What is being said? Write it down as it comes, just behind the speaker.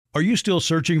Are you still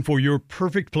searching for your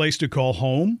perfect place to call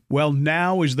home? Well,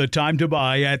 now is the time to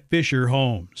buy at Fisher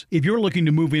Homes. If you're looking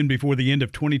to move in before the end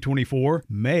of 2024,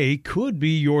 May could be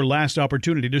your last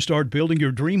opportunity to start building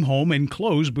your dream home and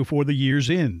close before the year's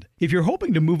end. If you're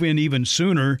hoping to move in even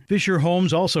sooner, Fisher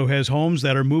Homes also has homes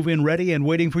that are move-in ready and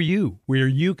waiting for you, where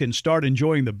you can start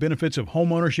enjoying the benefits of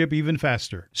homeownership even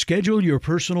faster. Schedule your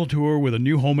personal tour with a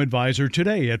new home advisor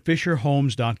today at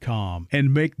FisherHomes.com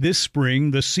and make this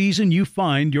spring the season you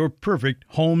find your perfect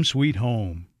home sweet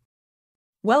home.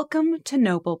 Welcome to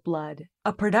Noble Blood,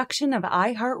 a production of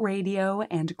iHeartRadio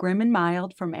and Grim and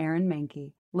Mild from Aaron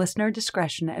Mahnke. Listener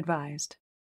discretion advised.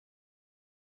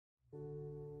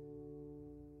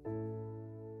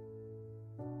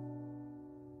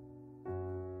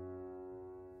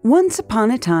 Once upon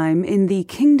a time in the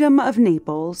Kingdom of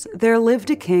Naples, there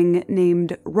lived a king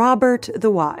named Robert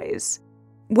the Wise.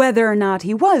 Whether or not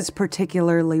he was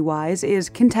particularly wise is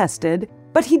contested,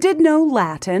 but he did know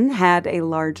Latin, had a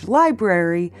large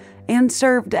library, and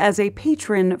served as a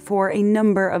patron for a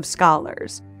number of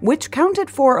scholars, which counted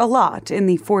for a lot in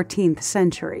the 14th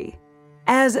century.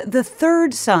 As the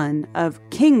third son of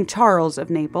King Charles of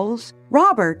Naples,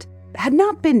 Robert had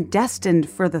not been destined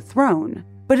for the throne,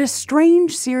 but a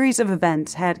strange series of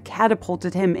events had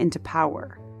catapulted him into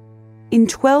power. In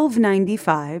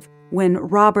 1295, when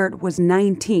Robert was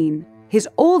 19, his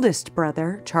oldest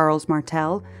brother, Charles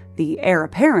Martel, the heir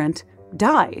apparent,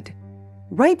 died.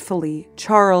 Rightfully,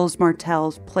 Charles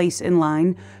Martel's place in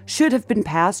line should have been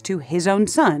passed to his own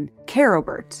son,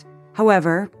 Carobert.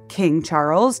 However, King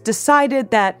Charles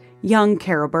decided that young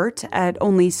Carobert, at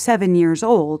only 7 years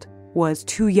old, was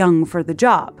too young for the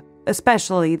job,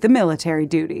 especially the military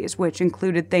duties, which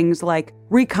included things like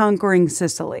reconquering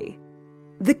Sicily.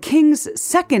 The king's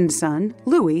second son,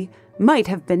 Louis, might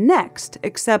have been next,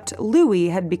 except Louis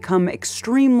had become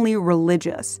extremely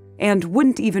religious and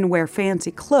wouldn't even wear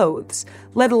fancy clothes,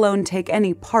 let alone take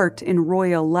any part in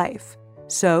royal life.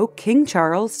 So King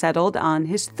Charles settled on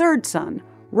his third son,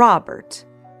 Robert.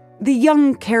 The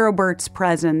young Carobert's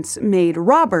presence made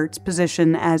Robert's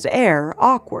position as heir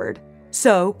awkward,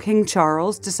 so King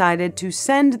Charles decided to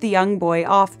send the young boy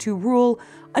off to rule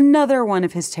another one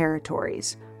of his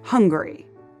territories, Hungary.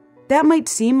 That might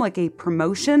seem like a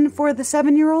promotion for the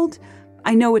 7-year-old.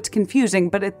 I know it's confusing,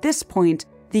 but at this point,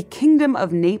 the Kingdom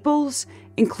of Naples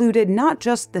included not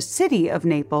just the city of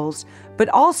Naples, but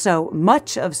also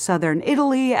much of southern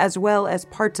Italy, as well as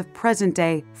parts of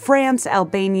present-day France,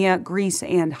 Albania, Greece,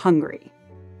 and Hungary.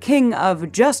 King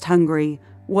of just Hungary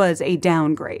was a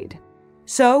downgrade.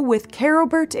 So, with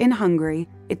Carobert in Hungary,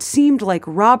 it seemed like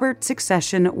Robert's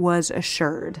succession was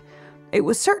assured. It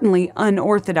was certainly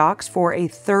unorthodox for a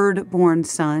third-born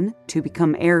son to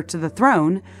become heir to the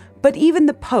throne, but even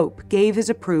the Pope gave his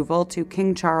approval to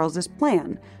King Charles's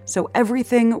plan, so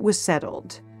everything was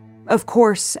settled. Of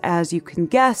course, as you can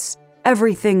guess,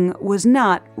 everything was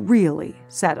not really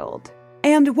settled.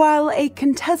 And while a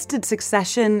contested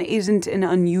succession isn't an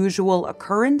unusual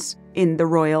occurrence in the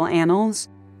royal annals,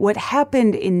 what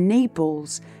happened in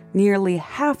Naples nearly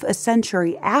half a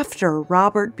century after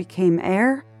Robert became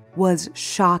heir was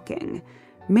shocking,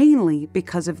 mainly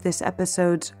because of this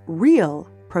episode's real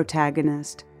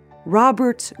protagonist,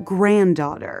 Robert's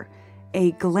granddaughter,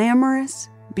 a glamorous,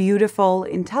 beautiful,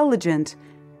 intelligent,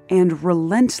 and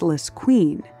relentless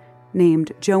queen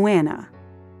named Joanna,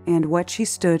 and what she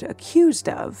stood accused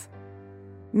of: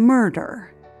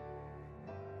 murder.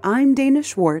 I'm Dana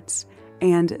Schwartz,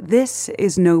 and this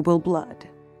is Noble Blood.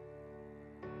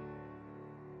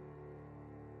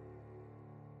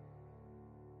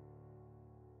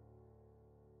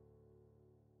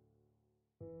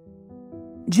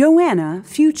 Joanna,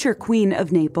 future Queen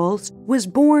of Naples, was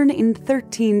born in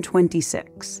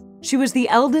 1326. She was the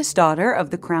eldest daughter of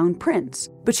the crown prince,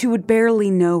 but she would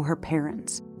barely know her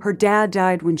parents. Her dad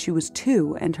died when she was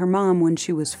 2 and her mom when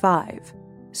she was 5.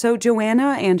 So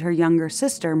Joanna and her younger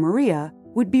sister, Maria,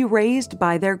 would be raised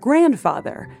by their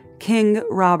grandfather, King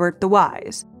Robert the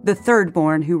Wise, the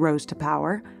third-born who rose to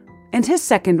power, and his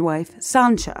second wife,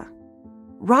 Sancha.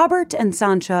 Robert and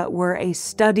Sancha were a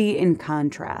study in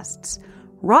contrasts.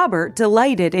 Robert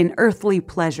delighted in earthly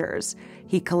pleasures.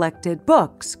 He collected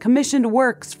books, commissioned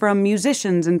works from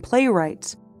musicians and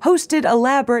playwrights, hosted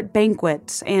elaborate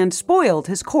banquets, and spoiled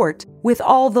his court with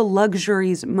all the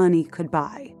luxuries money could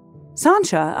buy.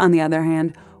 Sancha, on the other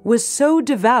hand, was so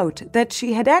devout that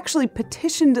she had actually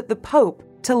petitioned the Pope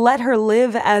to let her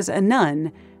live as a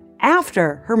nun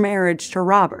after her marriage to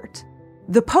Robert.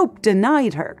 The Pope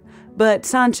denied her, but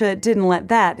Sancha didn't let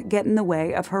that get in the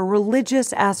way of her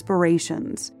religious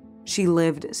aspirations. She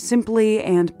lived simply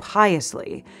and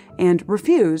piously, and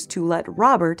refused to let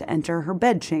Robert enter her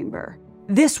bedchamber.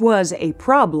 This was a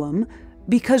problem,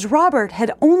 because Robert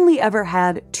had only ever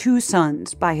had 2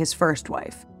 sons by his first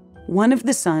wife. One of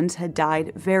the sons had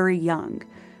died very young.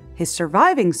 His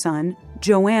surviving son,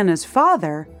 Joanna's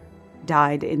father,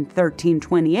 died in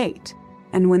 1328.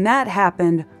 And when that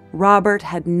happened, Robert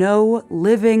had no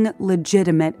living,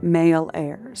 legitimate male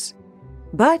heirs.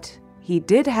 But he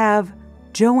did have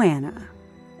Joanna.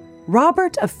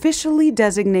 Robert officially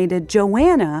designated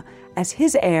Joanna as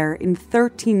his heir in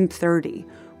 1330,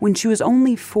 when she was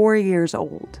only 4 years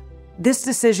old. This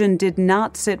decision did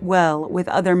not sit well with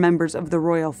other members of the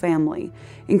royal family,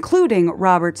 including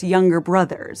Robert's younger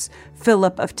brothers,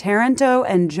 Philip of Taranto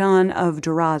and John of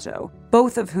Durazzo,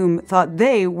 both of whom thought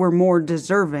they were more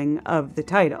deserving of the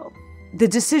title. The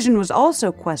decision was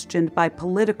also questioned by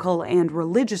political and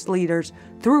religious leaders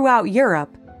throughout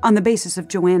Europe on the basis of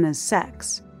Joanna's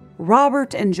sex.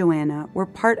 Robert and Joanna were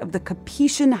part of the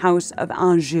Capetian House of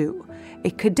Anjou, a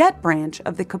cadet branch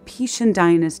of the Capetian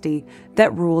dynasty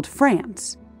that ruled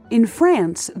France. In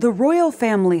France, the royal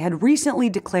family had recently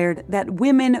declared that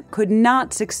women could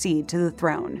not succeed to the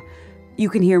throne. You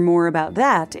can hear more about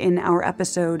that in our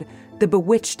episode, The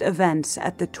Bewitched Events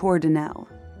at the Tour de Nesle.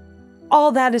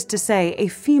 All that is to say, a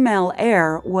female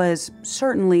heir was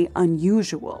certainly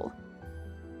unusual.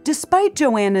 Despite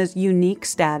Joanna's unique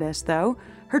status, though,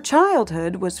 her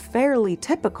childhood was fairly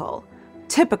typical.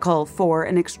 Typical for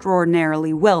an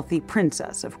extraordinarily wealthy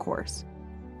princess, of course.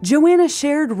 Joanna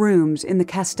shared rooms in the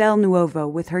Castel Nuovo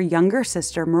with her younger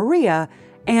sister Maria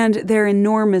and their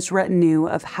enormous retinue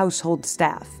of household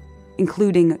staff,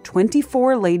 including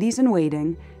 24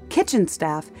 ladies-in-waiting, kitchen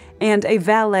staff, and a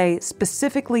valet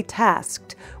specifically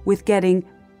tasked with getting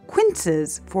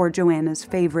quinces for Joanna's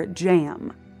favorite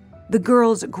jam. The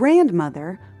girls'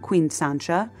 grandmother, Queen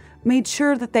Sancha, made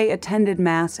sure that they attended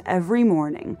Mass every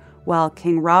morning, while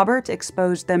King Robert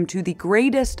exposed them to the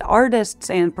greatest artists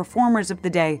and performers of the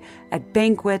day at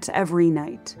banquets every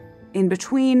night. In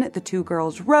between, the 2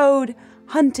 girls rode,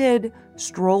 hunted,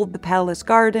 strolled the palace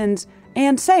gardens,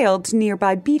 and sailed to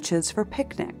nearby beaches for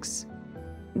picnics.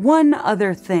 One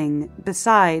other thing,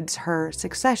 besides her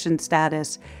succession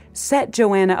status, set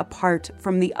Joanna apart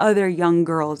from the other young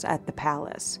girls at the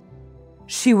palace.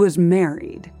 She was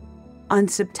married. On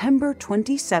September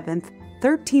 27,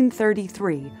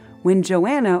 1333, when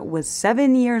Joanna was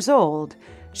 7 years old,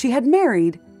 she had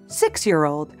married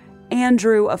 6-year-old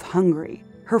Andrew of Hungary,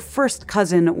 her first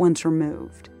cousin once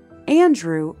removed.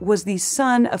 Andrew was the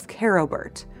son of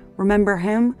Carobert. Remember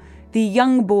him? The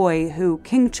young boy who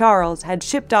King Charles had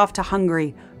shipped off to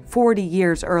Hungary 40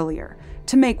 years earlier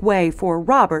to make way for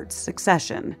Robert's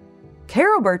succession.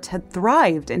 Carobert had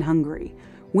thrived in Hungary,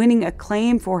 winning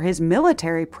acclaim for his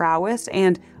military prowess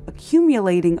and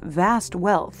accumulating vast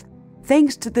wealth,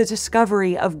 thanks to the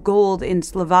discovery of gold in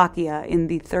Slovakia in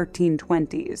the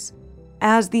 1320s.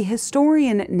 As the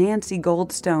historian Nancy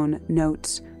Goldstone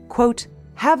notes, quote,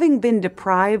 having been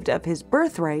deprived of his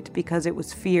birthright because it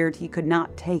was feared he could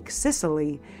not take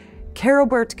Sicily,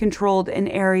 Carobert controlled an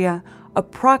area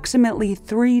approximately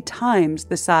 3 times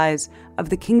the size of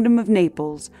the Kingdom of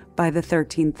Naples by the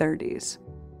 1330s.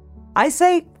 I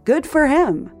say good for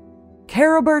him.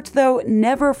 Carobert, though,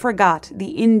 never forgot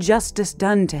the injustice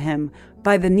done to him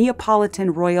by the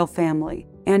Neapolitan royal family,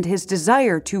 and his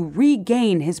desire to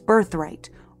regain his birthright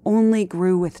only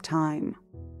grew with time.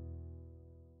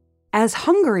 As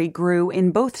Hungary grew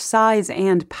in both size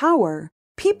and power,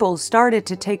 people started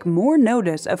to take more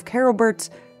notice of Carobert's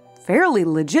fairly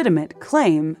legitimate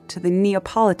claim to the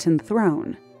Neapolitan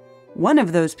throne. One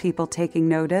of those people taking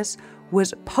notice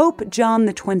was Pope John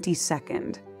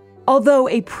XXII. Although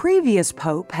a previous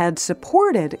pope had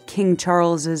supported King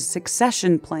Charles's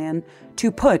succession plan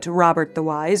to put Robert the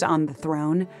Wise on the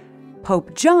throne,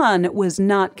 Pope John was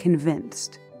not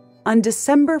convinced. On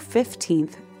December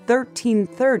 15th,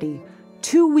 1330,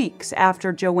 2 weeks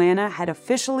after Joanna had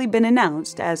officially been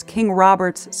announced as King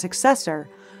Robert's successor,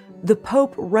 the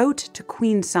Pope wrote to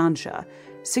Queen Sancha,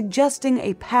 suggesting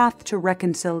a path to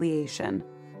reconciliation.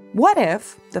 What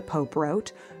if, the Pope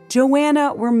wrote,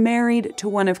 Joanna were married to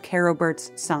one of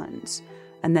Carobert's sons,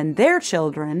 and then their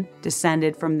children,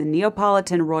 descended from the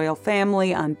Neapolitan royal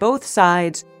family on both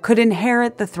sides, could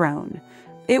inherit the throne.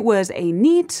 It was a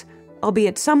neat,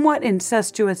 albeit somewhat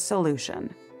incestuous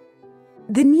solution.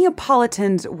 The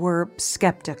Neapolitans were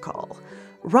skeptical.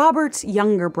 Robert's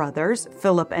younger brothers,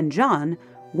 Philip and John,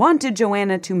 wanted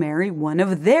Joanna to marry one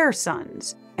of their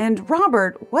sons, and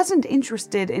Robert wasn't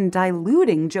interested in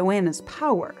diluting Joanna's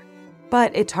power.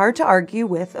 But it's hard to argue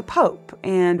with a pope,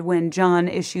 and when John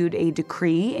issued a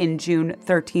decree in June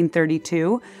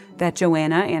 1332 that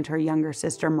Joanna and her younger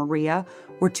sister Maria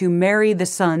were to marry the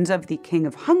sons of the King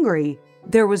of Hungary,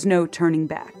 there was no turning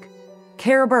back.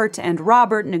 Caribert and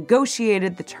Robert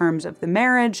negotiated the terms of the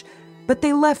marriage, but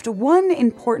they left one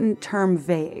important term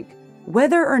vague: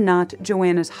 whether or not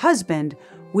Joanna's husband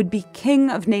would be King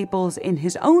of Naples in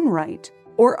his own right,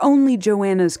 or only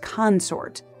Joanna's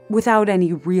consort, without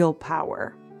any real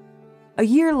power. A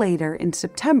year later, in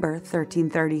September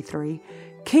 1333,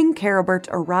 King Caribert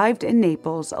arrived in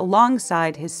Naples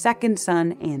alongside his second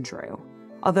son, Andrew.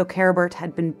 Although Caribert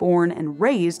had been born and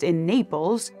raised in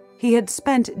Naples, he had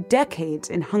spent decades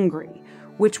in Hungary,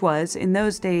 which was, in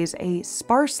those days, a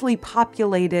sparsely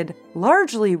populated,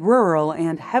 largely rural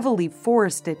and heavily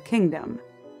forested kingdom.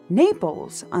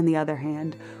 Naples, on the other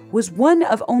hand, was one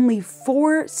of only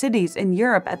 4 cities in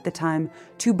Europe at the time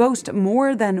to boast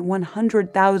more than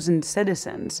 100,000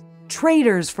 citizens.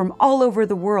 Traders from all over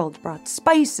the world brought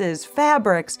spices,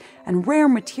 fabrics, and rare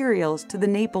materials to the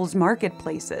Naples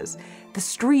marketplaces. The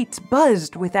streets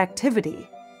buzzed with activity.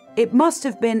 It must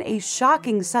have been a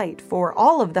shocking sight for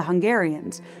all of the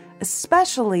Hungarians,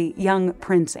 especially young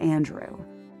Prince Andrew.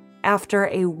 After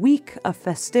a week of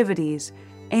festivities,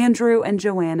 Andrew and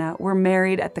Joanna were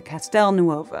married at the Castel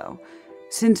Nuovo.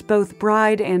 Since both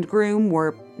bride and groom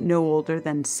were no older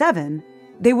than 7,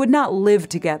 they would not live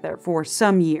together for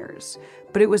some years,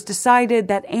 but it was decided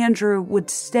that Andrew would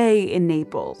stay in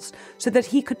Naples so that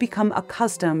he could become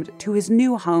accustomed to his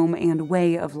new home and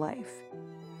way of life.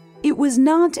 It was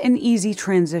not an easy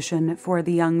transition for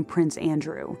the young Prince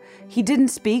Andrew. He didn't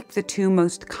speak the 2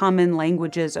 most common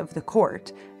languages of the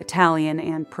court, Italian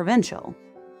and Provincial.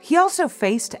 He also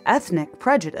faced ethnic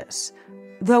prejudice.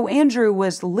 Though Andrew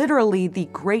was literally the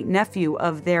great-nephew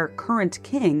of their current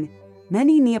king,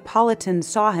 many Neapolitans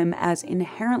saw him as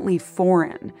inherently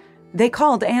foreign. They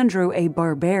called Andrew a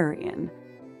barbarian.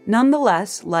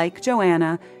 Nonetheless, like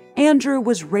Joanna, Andrew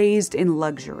was raised in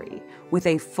luxury, with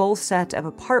a full set of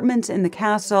apartments in the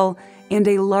castle and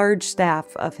a large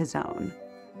staff of his own.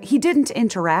 He didn't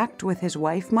interact with his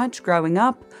wife much growing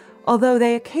up, although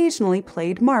they occasionally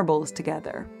played marbles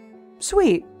together.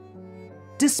 Sweet.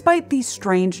 Despite the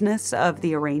strangeness of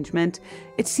the arrangement,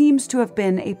 it seems to have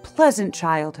been a pleasant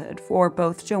childhood for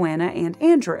both Joanna and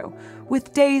Andrew,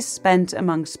 with days spent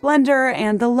among splendor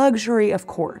and the luxury of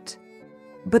court.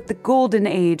 But the golden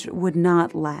age would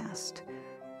not last,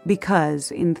 because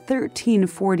in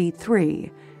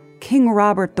 1343, King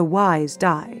Robert the Wise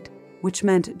died, which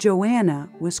meant Joanna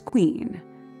was queen.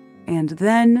 And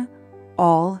then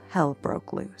all hell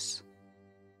broke loose.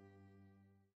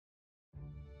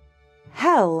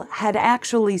 Hell had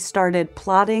actually started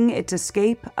plotting its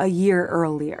escape a year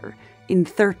earlier, in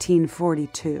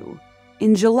 1342.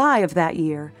 In July of that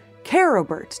year,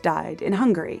 Caribert died in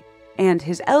Hungary, and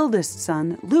his eldest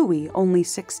son, Louis, only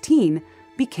 16,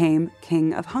 became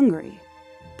King of Hungary.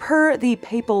 Per the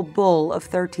papal bull of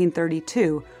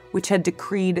 1332, which had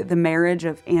decreed the marriage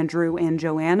of Andrew and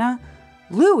Joanna,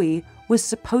 Louis was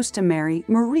supposed to marry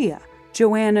Maria,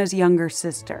 Joanna's younger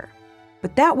sister.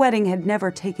 But that wedding had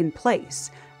never taken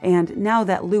place, and now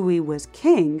that Louis was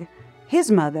king,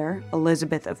 his mother,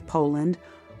 Elizabeth of Poland,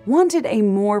 wanted a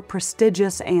more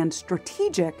prestigious and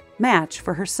strategic match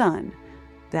for her son.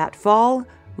 That fall,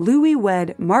 Louis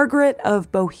wed Margaret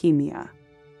of Bohemia.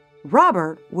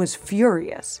 Robert was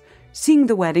furious, seeing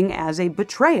the wedding as a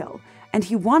betrayal, and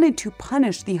he wanted to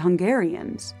punish the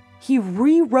Hungarians. He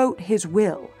rewrote his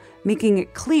will, making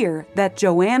it clear that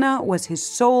Joanna was his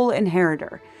sole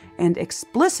inheritor, and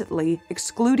explicitly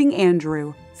excluding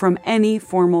Andrew from any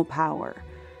formal power.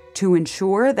 To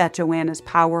ensure that Joanna's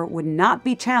power would not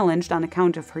be challenged on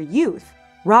account of her youth,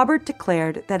 Robert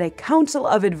declared that a council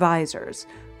of advisors,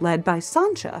 led by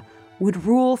Sancha, would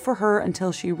rule for her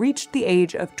until she reached the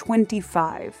age of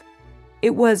 25.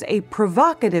 It was a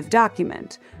provocative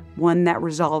document, one that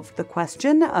resolved the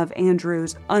question of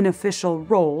Andrew's unofficial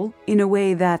role in a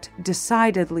way that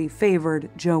decidedly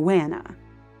favored Joanna.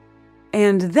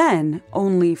 And then,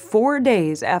 only 4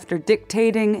 days after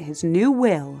dictating his new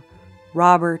will,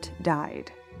 Robert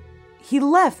died. He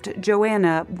left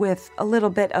Joanna with a little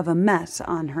bit of a mess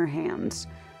on her hands.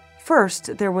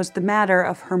 First, there was the matter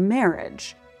of her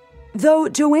marriage. Though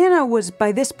Joanna was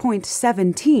by this point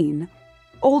 17,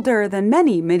 older than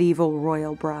many medieval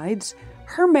royal brides,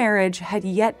 her marriage had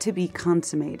yet to be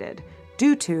consummated,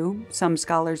 due to, some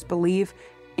scholars believe,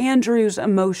 Andrew's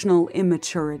emotional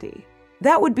immaturity.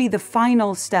 That would be the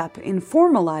final step in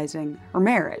formalizing her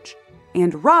marriage,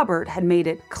 and Robert had made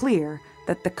it clear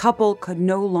that the couple could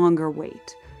no longer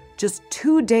wait. Just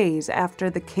 2 days after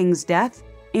the king's death,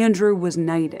 Andrew was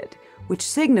knighted, which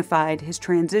signified his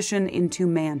transition into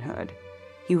manhood.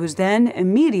 He was then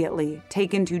immediately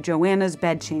taken to Joanna's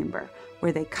bedchamber,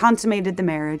 where they consummated the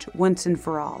marriage once and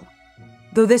for all.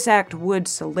 Though this act would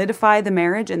solidify the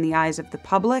marriage in the eyes of the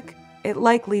public, it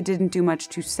likely didn't do much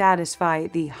to satisfy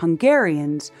the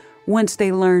Hungarians once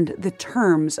they learned the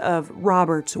terms of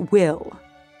Robert's will.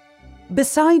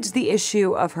 Besides the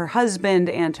issue of her husband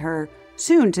and her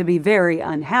soon-to-be very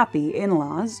unhappy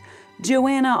in-laws,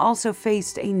 Joanna also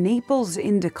faced a Naples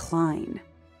in decline.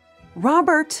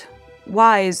 Robert,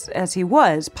 wise as he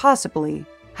was, possibly,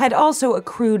 had also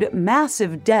accrued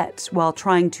massive debts while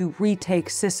trying to retake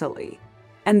Sicily,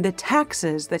 and the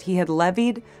taxes that he had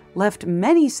levied left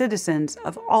many citizens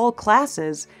of all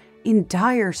classes in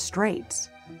dire straits.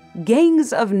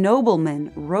 Gangs of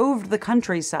noblemen roved the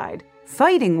countryside,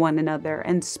 fighting one another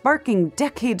and sparking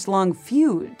decades-long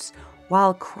feuds,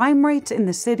 while crime rates in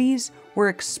the cities were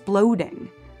exploding.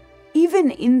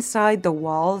 Even inside the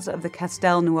walls of the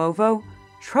Castel Nuovo,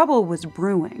 trouble was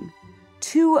brewing.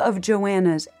 Two of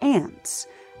Joanna's aunts,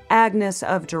 Agnes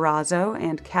of Durazzo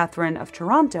and Catherine of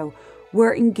Taranto,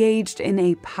 were engaged in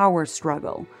a power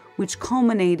struggle, which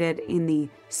culminated in the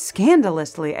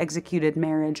scandalously executed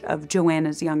marriage of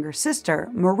Joanna's younger sister,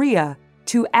 Maria,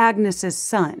 to Agnes's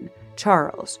son,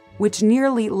 Charles, which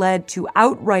nearly led to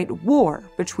outright war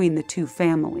between the two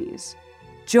families.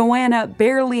 Joanna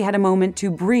barely had a moment to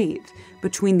breathe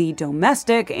between the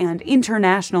domestic and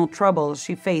international troubles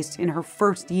she faced in her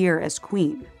first year as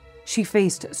queen. She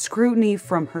faced scrutiny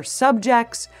from her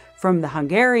subjects, from the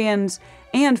Hungarians,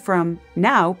 and from,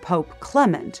 now, Pope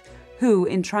Clement, who,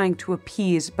 in trying to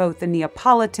appease both the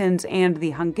Neapolitans and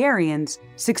the Hungarians,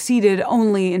 succeeded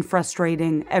only in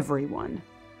frustrating everyone.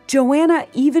 Joanna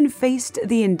even faced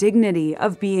the indignity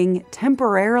of being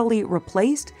temporarily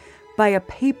replaced by a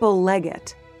papal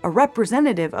legate, a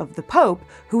representative of the Pope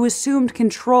who assumed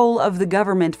control of the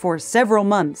government for several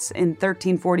months in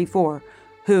 1344,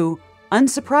 who,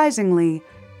 unsurprisingly,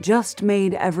 just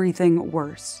made everything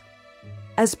worse.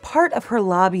 As part of her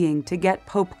lobbying to get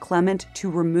Pope Clement to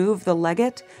remove the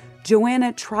legate,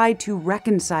 Joanna tried to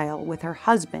reconcile with her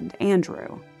husband,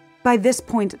 Andrew. By this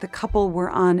point, the couple were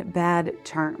on bad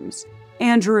terms.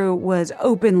 Andrew was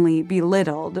openly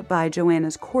belittled by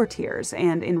Joanna's courtiers,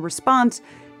 and in response,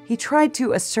 he tried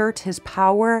to assert his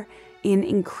power in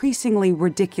increasingly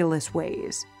ridiculous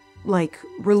ways, like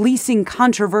releasing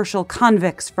controversial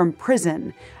convicts from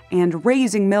prison and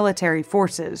raising military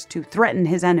forces to threaten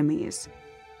his enemies.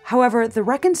 However, the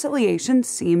reconciliation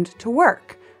seemed to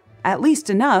work, at least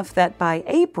enough that by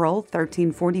April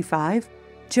 1345,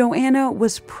 Joanna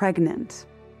was pregnant.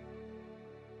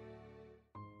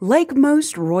 Like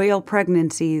most royal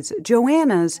pregnancies,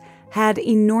 Joanna's had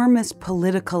enormous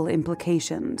political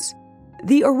implications.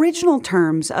 The original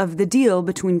terms of the deal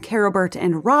between Caribert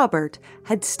and Robert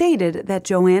had stated that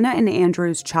Joanna and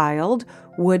Andrew's child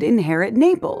would inherit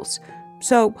Naples,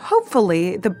 so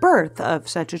hopefully the birth of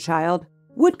such a child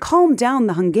would calm down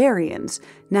the Hungarians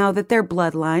now that their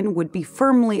bloodline would be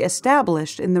firmly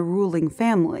established in the ruling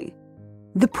family.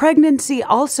 The pregnancy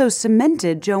also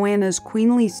cemented Joanna's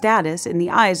queenly status in the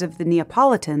eyes of the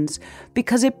Neapolitans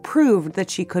because it proved that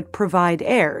she could provide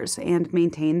heirs and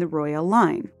maintain the royal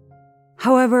line.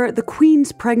 However, the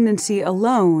queen's pregnancy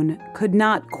alone could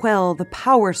not quell the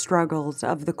power struggles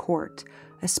of the court,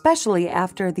 especially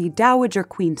after the Dowager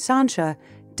Queen Sancha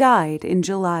died in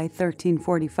July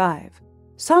 1345.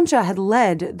 Sancha had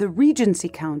led the Regency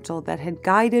Council that had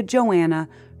guided Joanna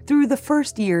through the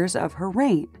first years of her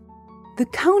reign. The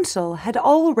council had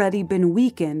already been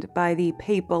weakened by the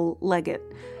papal legate,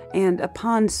 and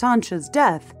upon Sancha's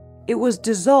death, it was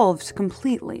dissolved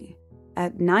completely.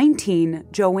 At 19,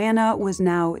 Joanna was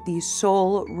now the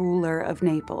sole ruler of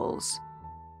Naples.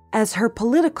 As her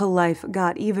political life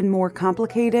got even more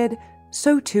complicated,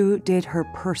 so too did her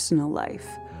personal life.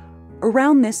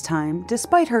 Around this time,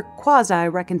 despite her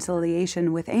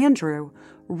quasi-reconciliation with Andrew,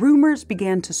 rumors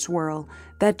began to swirl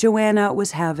that Joanna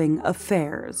was having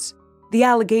affairs. The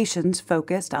allegations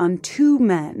focused on two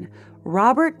men,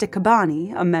 Robert de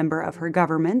Cabani, a member of her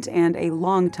government and a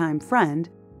longtime friend,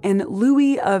 and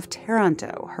Louis of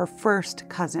Taranto, her first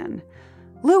cousin.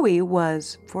 Louis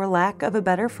was, for lack of a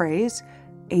better phrase,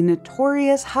 a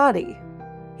notorious hottie.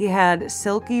 He had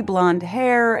silky blonde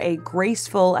hair, a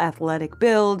graceful athletic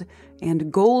build,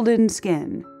 and golden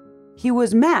skin. He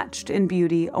was matched in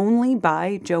beauty only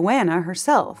by Joanna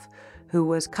herself, who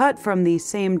was cut from the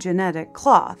same genetic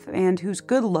cloth and whose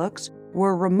good looks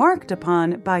were remarked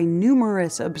upon by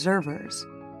numerous observers.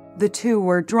 The two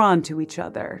were drawn to each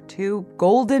other, two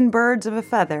golden birds of a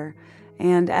feather,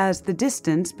 and as the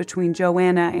distance between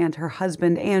Joanna and her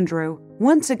husband Andrew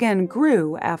once again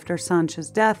grew after Sancha's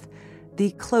death,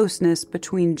 the closeness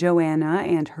between Joanna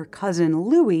and her cousin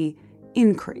Louis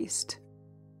increased.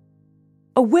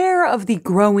 Aware of the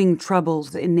growing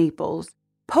troubles in Naples,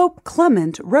 Pope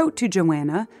Clement wrote to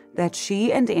Joanna that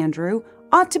she and Andrew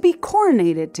ought to be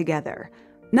coronated together,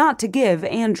 not to give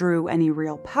Andrew any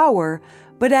real power,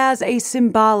 but as a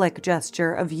symbolic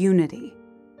gesture of unity.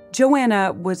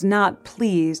 Joanna was not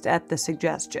pleased at the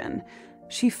suggestion.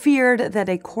 She feared that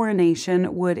a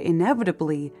coronation would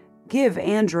inevitably give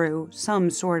Andrew some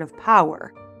sort of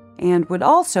power, and would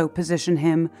also position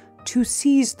him to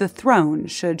seize the throne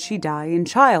should she die in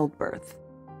childbirth.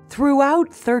 Throughout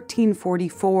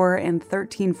 1344 and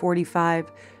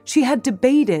 1345, she had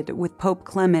debated with Pope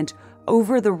Clement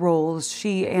over the roles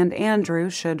she and Andrew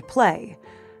should play,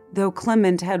 though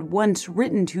Clement had once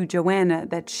written to Joanna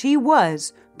that she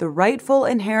was the rightful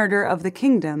inheritor of the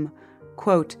kingdom,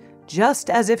 quote, just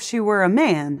as if she were a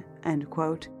man, end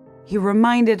quote. He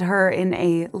reminded her in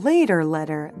a later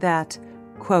letter that,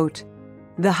 quote,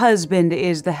 the husband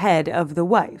is the head of the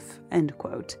wife, end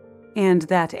quote, and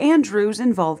that Andrew's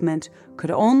involvement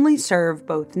could only serve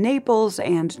both Naples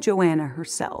and Joanna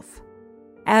herself.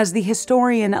 As the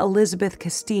historian Elizabeth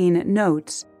Castine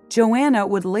notes, Joanna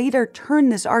would later turn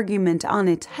this argument on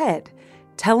its head,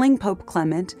 telling Pope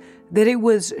Clement that it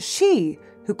was she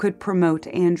who could promote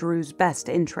Andrew's best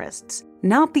interests,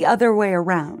 not the other way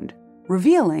around,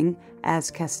 revealing,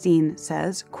 as Castine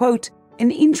says, quote, an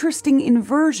interesting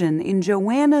inversion in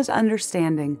Joanna's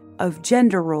understanding of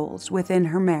gender roles within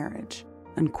her marriage,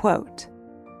 unquote.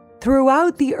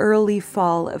 Throughout the early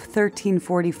fall of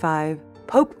 1345,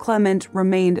 Pope Clement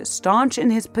remained staunch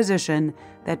in his position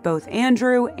that both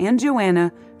Andrew and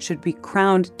Joanna should be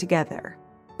crowned together.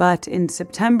 But in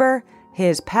September,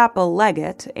 his papal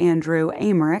legate, Andrew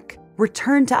Emmerich,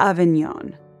 returned to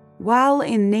Avignon. While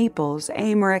in Naples,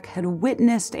 Emmerich had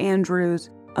witnessed Andrew's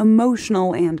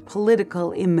emotional and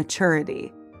political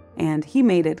immaturity, and he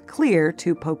made it clear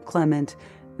to Pope Clement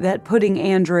that putting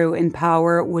Andrew in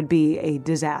power would be a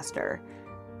disaster.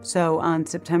 So on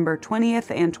September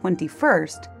 20th and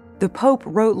 21st, the Pope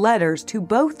wrote letters to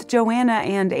both Joanna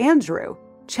and Andrew,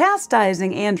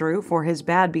 chastising Andrew for his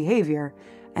bad behavior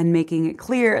and making it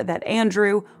clear that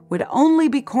Andrew would only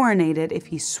be coronated if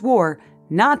he swore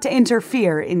not to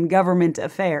interfere in government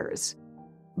affairs.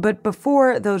 But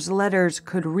before those letters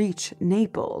could reach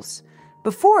Naples,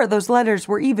 before those letters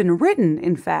were even written,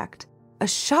 in fact, a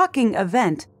shocking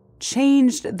event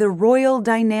changed the royal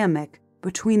dynamic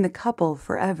between the couple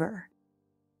forever.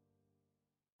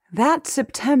 That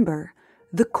September,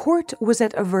 the court was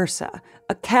at Aversa,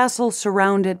 a castle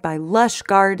surrounded by lush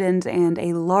gardens and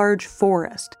a large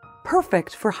forest,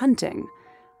 perfect for hunting.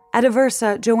 At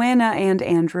Aversa, Joanna and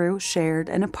Andrew shared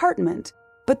an apartment,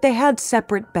 but they had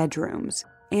separate bedrooms,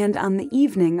 and on the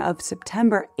evening of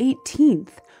September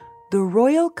 18th, the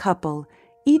royal couple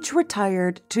each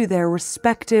retired to their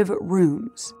respective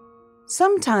rooms.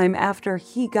 Sometime after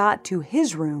he got to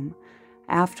his room,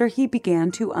 after he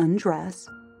began to undress,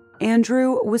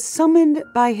 Andrew was summoned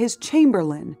by his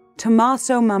chamberlain,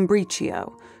 Tommaso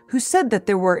Mambriccio, who said that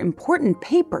there were important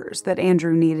papers that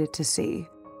Andrew needed to see.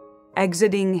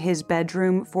 Exiting his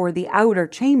bedroom for the outer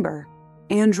chamber,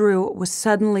 Andrew was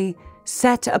suddenly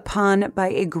set upon by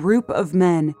a group of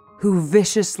men who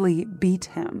viciously beat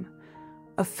him.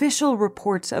 Official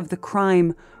reports of the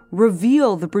crime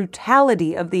reveal the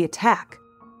brutality of the attack.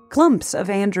 Clumps of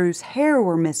Andrew's hair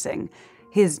were missing,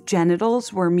 his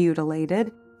genitals were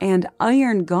mutilated, and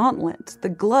iron gauntlets, the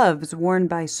gloves worn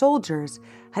by soldiers,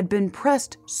 had been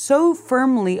pressed so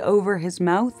firmly over his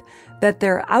mouth that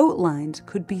their outlines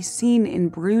could be seen in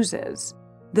bruises.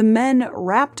 The men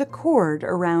wrapped a cord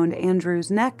around Andrew's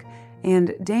neck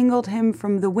and dangled him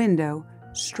from the window,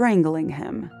 strangling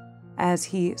him. As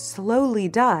he slowly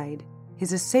died,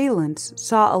 his assailants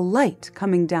saw a light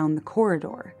coming down the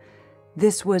corridor.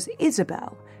 This was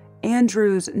Isabel,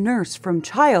 Andrew's nurse from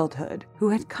childhood, who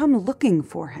had come looking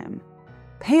for him.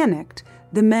 Panicked,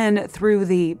 the men threw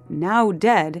the now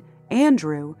dead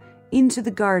Andrew into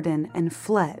the garden and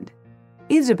fled.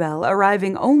 Isabel,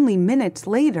 arriving only minutes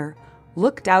later,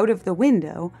 looked out of the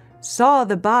window, saw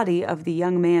the body of the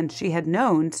young man she had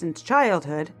known since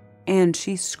childhood, and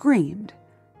she screamed.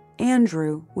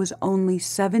 Andrew was only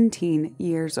 17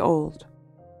 years old.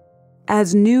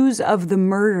 As news of the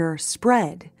murder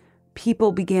spread,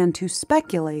 people began to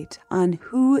speculate on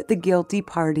who the guilty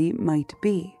party might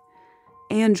be.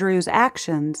 Andrew's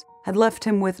actions had left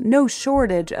him with no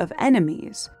shortage of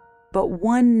enemies, but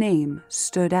one name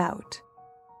stood out: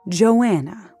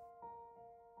 Joanna.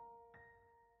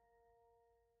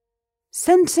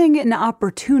 Sensing an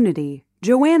opportunity,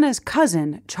 Joanna's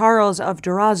cousin, Charles of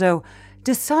Durazzo,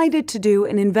 decided to do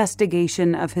an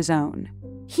investigation of his own.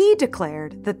 He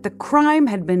declared that the crime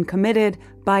had been committed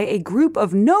by a group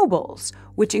of nobles,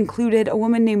 which included a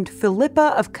woman named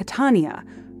Philippa of Catania,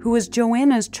 who was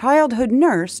Joanna's childhood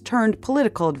nurse turned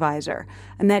political advisor,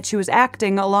 and that she was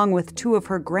acting along with two of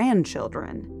her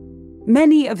grandchildren.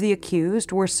 Many of the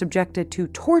accused were subjected to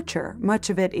torture,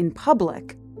 much of it in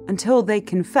public, until they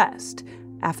confessed,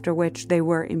 after which they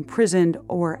were imprisoned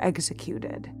or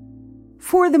executed.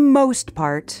 For the most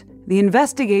part, the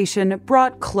investigation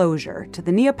brought closure to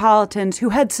the Neapolitans who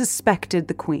had suspected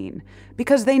the queen,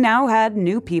 because they now had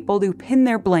new people to pin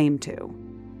their blame to.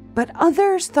 But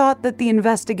others thought that the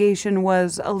investigation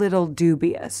was a little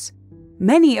dubious.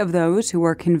 Many of those who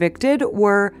were convicted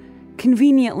were,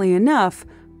 conveniently enough,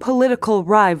 political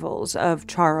rivals of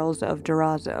Charles of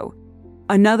Durazzo.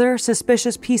 Another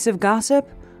suspicious piece of gossip: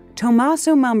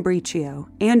 Tommaso Mambriccio,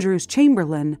 Andrew's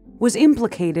chamberlain, was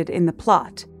implicated in the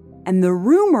plot, and the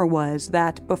rumor was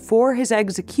that before his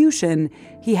execution,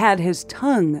 he had his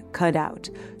tongue cut out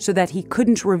so that he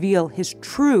couldn't reveal his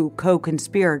true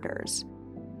co-conspirators.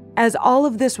 As all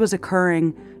of this was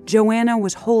occurring, Joanna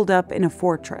was holed up in a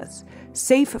fortress,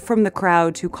 safe from the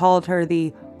crowds who called her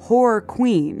the Whore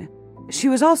Queen. She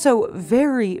was also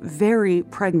very, very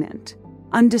pregnant.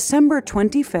 On December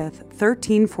 25th,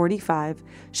 1345,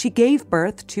 she gave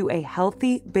birth to a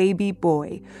healthy baby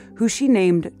boy who she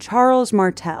named Charles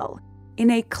Martel, in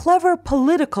a clever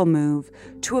political move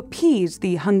to appease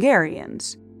the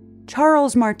Hungarians.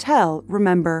 Charles Martel,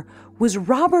 remember, was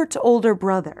Robert's older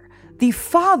brother, the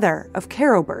father of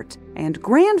Carobert and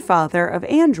grandfather of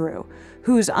Andrew,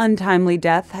 whose untimely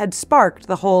death had sparked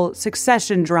the whole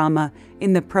succession drama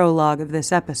in the prologue of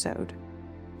this episode.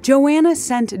 Joanna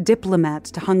sent diplomats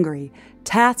to Hungary,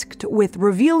 tasked with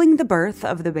revealing the birth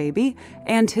of the baby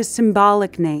and his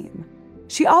symbolic name.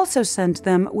 She also sent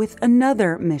them with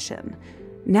another mission.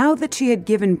 Now that she had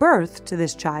given birth to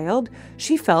this child,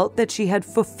 she felt that she had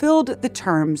fulfilled the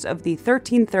terms of the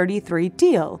 1333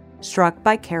 deal struck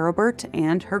by Carobert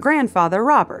and her grandfather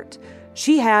Robert.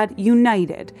 She had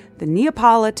united the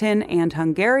Neapolitan and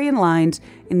Hungarian lines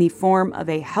in the form of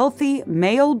a healthy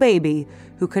male baby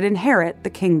who could inherit the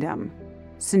kingdom.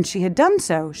 Since she had done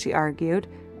so, she argued,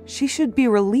 she should be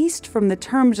released from the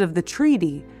terms of the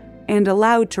treaty and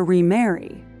allowed to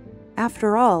remarry.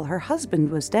 After all, her husband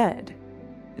was dead.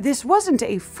 This wasn't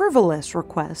a frivolous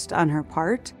request on her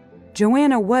part.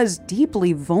 Joanna was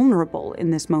deeply vulnerable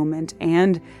in this moment,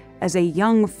 and as a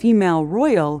young female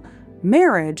royal,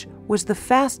 marriage was the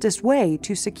fastest way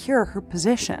to secure her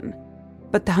position.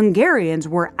 But the Hungarians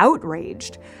were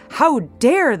outraged. How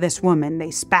dare this woman,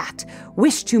 they spat,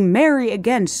 wish to marry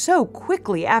again so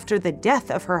quickly after the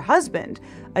death of her husband,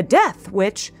 a death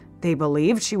which, they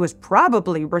believed, she was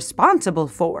probably responsible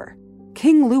for.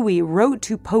 King Louis wrote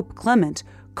to Pope Clement,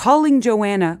 calling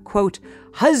Joanna, quote,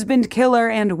 husband killer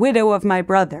and widow of my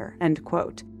brother, end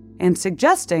quote, and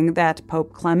suggesting that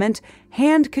Pope Clement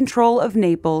hand control of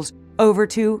Naples over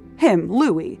to him,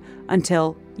 Louis,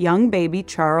 until young baby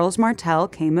Charles Martel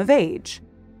came of age.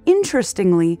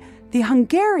 Interestingly, the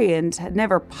Hungarians had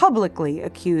never publicly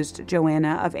accused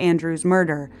Joanna of Andrew's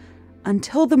murder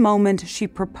until the moment she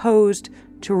proposed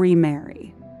to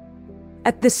remarry.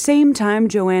 At the same time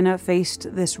Joanna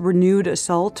faced this renewed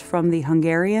assault from the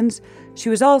Hungarians, she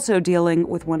was also dealing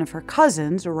with one of her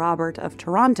cousins, Robert of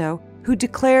Taranto, who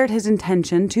declared his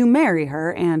intention to marry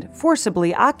her and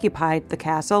forcibly occupied the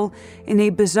castle in a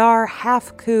bizarre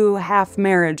half-coup,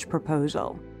 half-marriage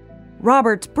proposal.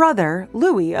 Robert's brother,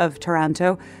 Louis of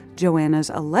Taranto,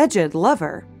 Joanna's alleged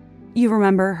lover, you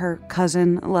remember her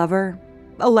cousin lover,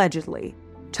 allegedly,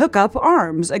 took up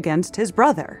arms against his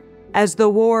brother. As the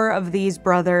war of these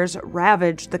brothers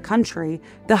ravaged the country,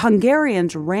 the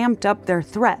Hungarians ramped up their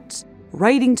threats,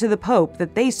 writing to the Pope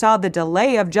that they saw the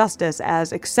delay of justice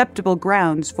as acceptable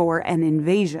grounds for an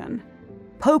invasion.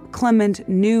 Pope Clement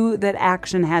knew that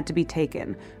action had to be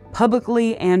taken,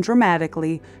 publicly and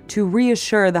dramatically, to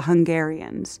reassure the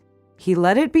Hungarians. He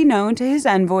let it be known to his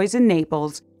envoys in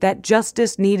Naples that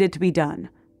justice needed to be done.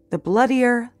 The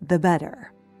bloodier, the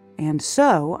better. And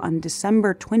so, on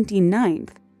December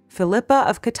 29th, Philippa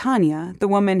of Catania, the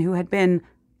woman who had been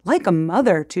like a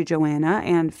mother to Joanna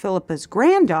and Philippa's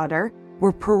granddaughter,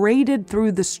 were paraded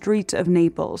through the streets of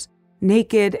Naples,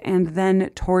 naked and then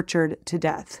tortured to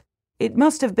death. It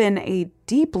must have been a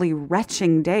deeply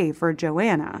retching day for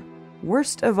Joanna.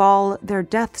 Worst of all, their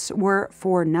deaths were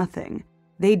for nothing.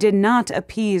 They did not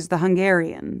appease the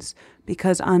Hungarians,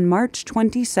 because on March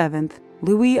 27th,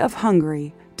 Louis of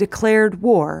Hungary declared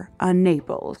war on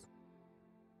Naples.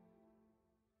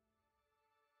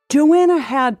 Joanna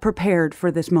had prepared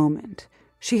for this moment.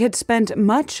 She had spent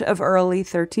much of early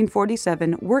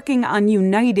 1347 working on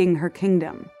uniting her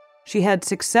kingdom. She had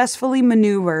successfully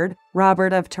maneuvered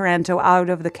Robert of Taranto out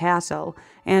of the castle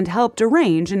and helped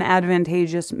arrange an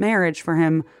advantageous marriage for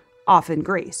him off in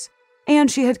Greece.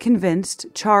 And she had convinced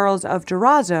Charles of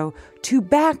Durazzo to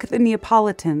back the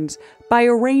Neapolitans by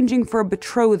arranging for a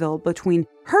betrothal between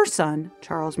her son,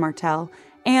 Charles Martel,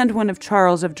 and one of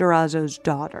Charles of Durazzo's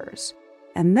daughters.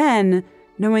 And then,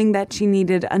 knowing that she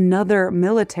needed another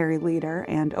military leader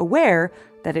and aware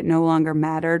that it no longer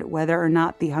mattered whether or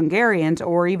not the Hungarians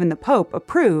or even the Pope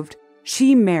approved,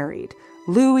 she married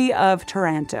Louis of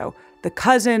Taranto, the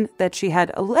cousin that she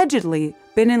had allegedly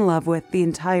been in love with the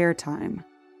entire time.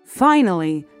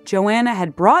 Finally, Joanna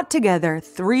had brought together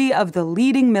 3 of the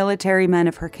leading military men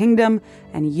of her kingdom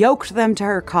and yoked them to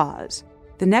her cause.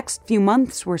 The next few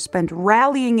months were spent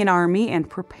rallying an army and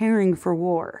preparing for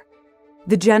war.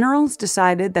 The generals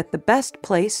decided that the best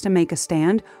place to make a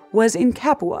stand was in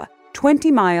Capua,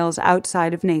 20 miles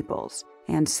outside of Naples,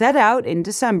 and set out in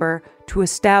December to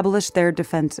establish their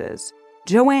defenses.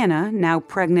 Joanna, now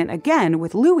pregnant again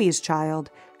with Louis's child,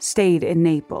 stayed in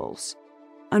Naples.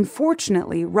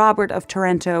 Unfortunately, Robert of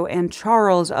Taranto and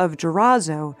Charles of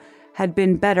Durazzo had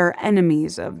been better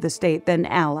enemies of the state than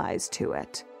allies to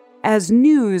it. As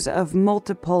news of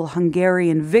multiple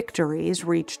Hungarian victories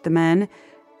reached the men,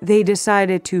 they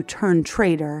decided to turn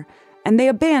traitor, and they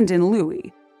abandoned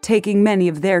Louis, taking many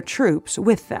of their troops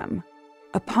with them.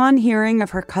 Upon hearing of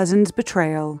her cousin's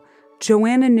betrayal,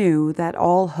 Joanna knew that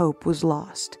all hope was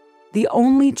lost. The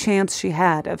only chance she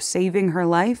had of saving her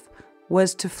life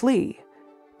was to flee.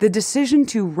 The decision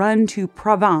to run to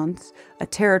Provence, a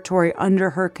territory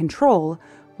under her control,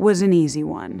 was an easy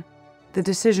one. The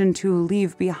decision to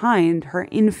leave behind her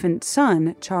infant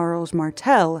son, Charles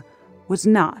Martel, was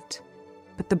not.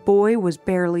 But the boy was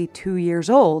barely 2 years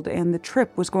old, and the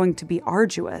trip was going to be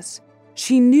arduous.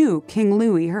 She knew King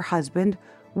Louis, her husband,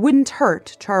 wouldn't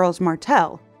hurt Charles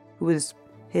Martel, who was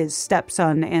his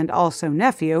stepson and also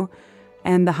nephew,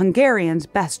 and the Hungarians'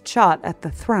 best shot at the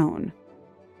throne.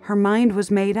 Her mind was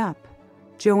made up.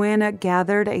 Joanna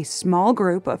gathered a small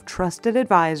group of trusted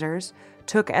advisors,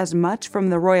 took as much from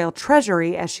the royal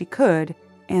treasury as she could,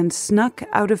 and snuck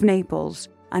out of Naples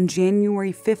on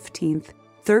January 15th,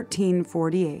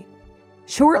 1348.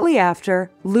 Shortly after,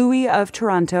 Louis of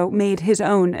Taranto made his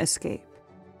own escape.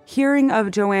 Hearing of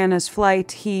Joanna's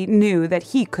flight, he knew that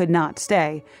he could not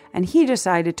stay, and he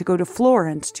decided to go to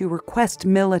Florence to request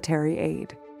military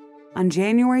aid. On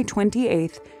January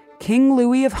 28th, King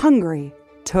Louis of Hungary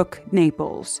took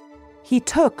Naples. He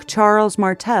took Charles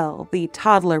Martel, the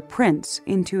toddler prince,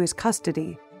 into his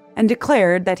custody and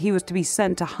declared that he was to be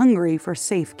sent to Hungary for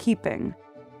safekeeping.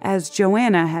 As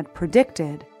Joanna had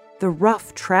predicted, the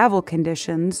rough travel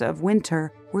conditions of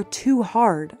winter were too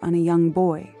hard on a young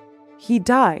boy. He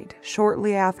died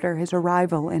shortly after his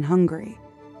arrival in Hungary.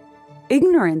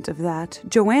 Ignorant of that,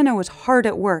 Joanna was hard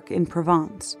at work in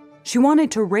Provence. She wanted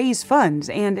to raise funds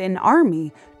and an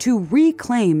army to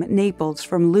reclaim Naples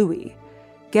from Louis.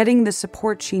 Getting the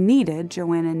support she needed,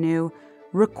 Joanna knew,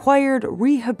 required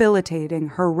rehabilitating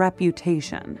her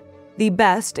reputation. The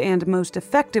best and most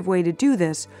effective way to do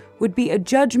this would be a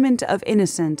judgment of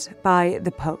innocence by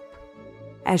the Pope.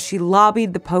 As she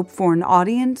lobbied the Pope for an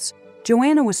audience,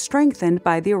 Joanna was strengthened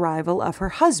by the arrival of her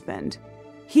husband.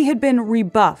 He had been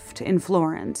rebuffed in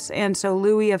Florence, and so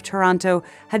Louis of Taranto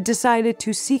had decided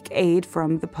to seek aid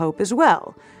from the Pope as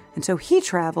well, and so he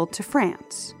traveled to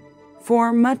France.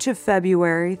 For much of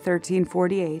February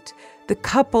 1348, the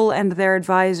couple and their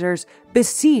advisors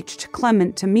beseeched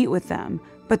Clement to meet with them,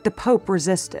 but the Pope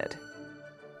resisted.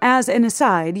 As an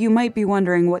aside, you might be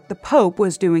wondering what the Pope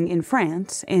was doing in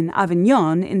France, in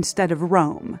Avignon, instead of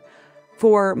Rome.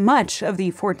 For much of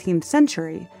the 14th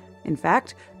century, in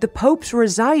fact, the popes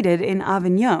resided in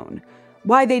Avignon.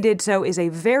 Why they did so is a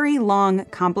very long,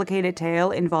 complicated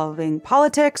tale involving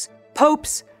politics,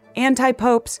 popes,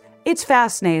 anti-popes. It's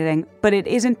fascinating, but it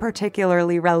isn't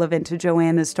particularly relevant to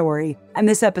Joanna's story, and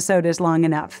this episode is long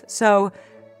enough. So,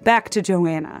 back to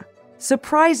Joanna.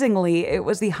 Surprisingly, it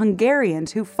was the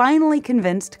Hungarians who finally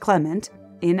convinced Clement,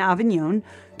 in Avignon,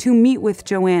 to meet with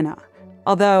Joanna,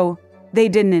 although they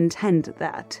didn't intend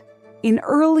that. In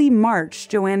early March,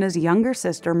 Joanna's younger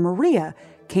sister, Maria,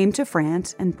 came to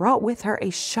France and brought with her a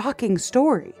shocking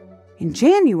story. In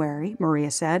January,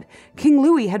 Maria said, King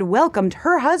Louis had welcomed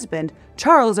her husband,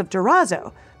 Charles of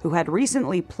Durazzo, who had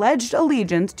recently pledged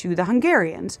allegiance to the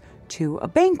Hungarians, to a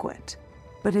banquet.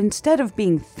 But instead of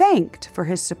being thanked for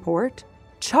his support,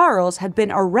 Charles had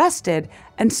been arrested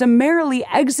and summarily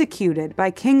executed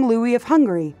by King Louis of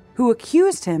Hungary who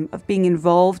accused him of being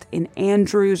involved in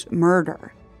Andrew's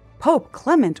murder. Pope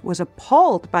Clement was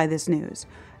appalled by this news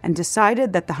and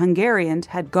decided that the Hungarians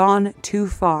had gone too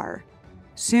far.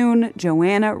 Soon,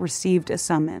 Joanna received a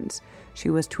summons. She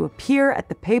was to appear at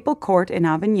the papal court in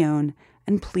Avignon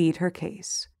and plead her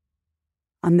case.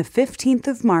 On the 15th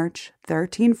of March,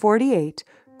 1348,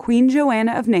 Queen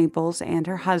Joanna of Naples and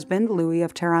her husband, Louis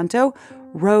of Taranto,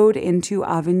 rode into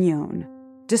Avignon.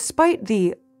 Despite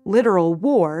the literal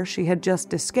war she had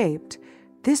just escaped,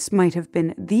 this might have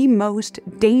been the most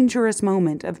dangerous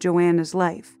moment of Joanna's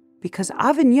life, because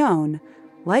Avignon,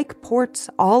 like ports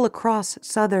all across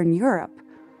southern Europe,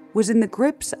 was in the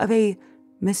grips of a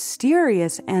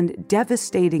mysterious and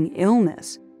devastating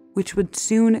illness, which would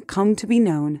soon come to be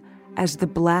known as the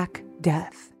Black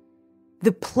Death.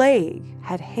 The plague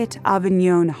had hit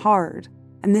Avignon hard,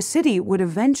 and the city would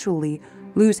eventually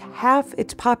lose half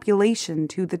its population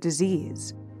to the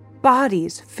disease.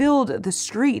 Bodies filled the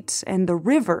streets and the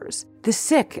rivers. The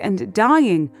sick and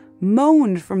dying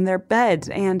moaned from their beds,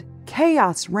 and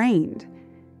chaos reigned.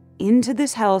 Into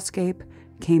this hellscape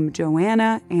came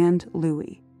Joanna and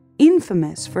Louis,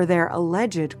 infamous for their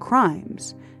alleged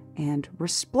crimes, and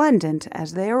resplendent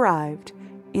as they arrived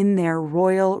in their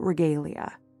royal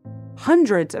regalia.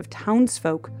 Hundreds of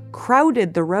townsfolk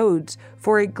crowded the roads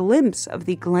for a glimpse of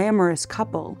the glamorous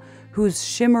couple, whose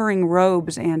shimmering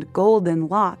robes and golden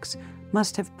locks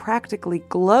must have practically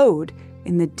glowed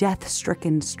in the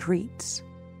death-stricken streets.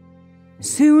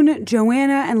 Soon,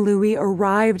 Joanna and Louis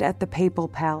arrived at the papal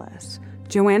palace.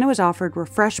 Joanna was offered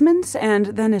refreshments and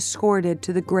then escorted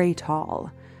to the Great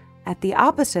Hall. At the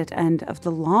opposite end of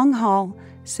the long hall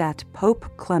sat Pope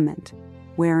Clement,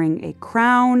 wearing a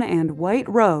crown and white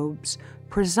robes,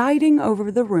 presiding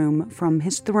over the room from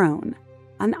his throne.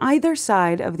 On either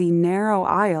side of the narrow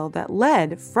aisle that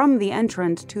led from the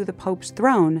entrance to the Pope's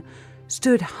throne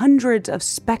stood hundreds of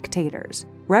spectators,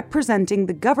 representing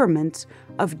the governments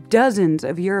of dozens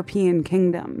of European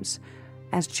kingdoms.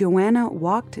 As Joanna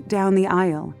walked down the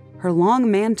aisle, her long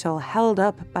mantle held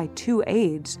up by two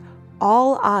aides,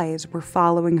 all eyes were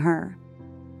following her.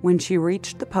 When she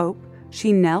reached the Pope,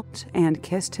 she knelt and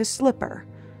kissed his slipper.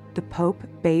 The Pope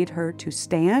bade her to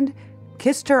stand,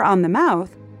 kissed her on the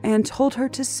mouth, and told her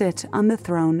to sit on the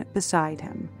throne beside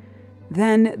him.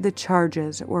 Then the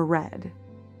charges were read.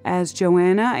 As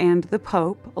Joanna and the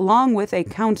Pope, along with a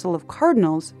council of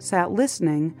cardinals, sat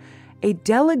listening, a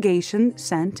delegation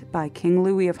sent by King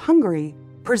Louis of Hungary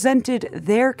presented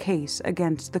their case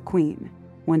against the Queen.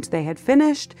 Once they had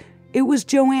finished, it was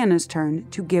Joanna's turn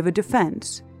to give a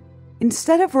defense.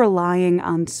 Instead of relying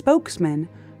on spokesmen,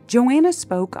 Joanna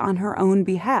spoke on her own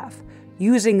behalf,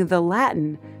 using the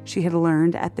Latin she had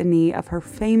learned at the knee of her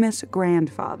famous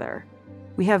grandfather.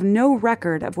 We have no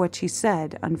record of what she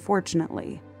said,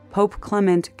 unfortunately. Pope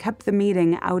Clement kept the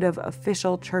meeting out of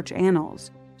official church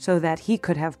annals so that he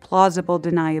could have plausible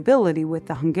deniability with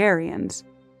the Hungarians.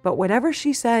 But whatever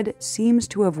she said seems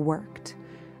to have worked.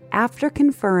 After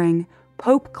conferring,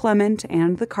 Pope Clement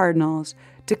and the cardinals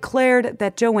declared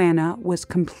that Joanna was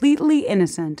completely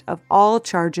innocent of all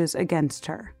charges against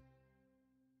her.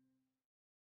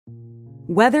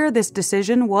 Whether this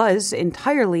decision was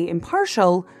entirely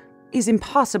impartial is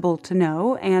impossible to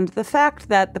know, and the fact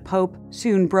that the Pope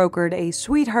soon brokered a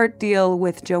sweetheart deal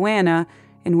with Joanna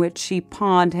in which she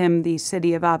pawned him the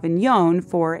city of Avignon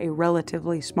for a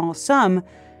relatively small sum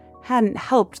hadn't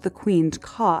helped the Queen's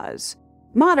cause.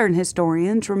 Modern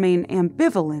historians remain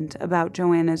ambivalent about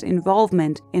Joanna's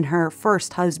involvement in her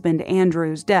first husband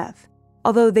Andrew's death,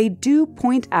 although they do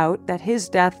point out that his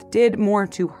death did more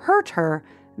to hurt her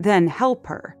than help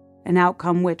her, an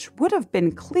outcome which would have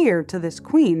been clear to this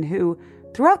queen who,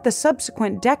 throughout the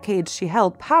subsequent decades she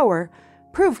held power,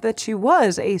 proved that she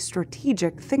was a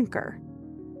strategic thinker.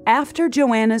 After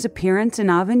Joanna's appearance in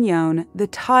Avignon, the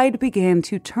tide began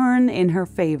to turn in her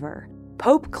favor.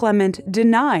 Pope Clement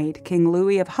denied King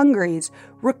Louis of Hungary's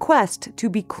request to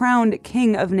be crowned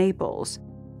King of Naples,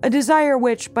 a desire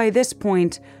which, by this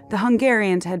point, the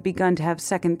Hungarians had begun to have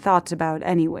second thoughts about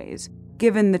anyways,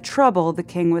 given the trouble the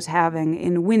king was having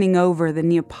in winning over the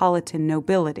Neapolitan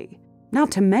nobility,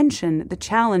 not to mention the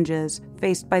challenges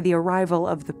faced by the arrival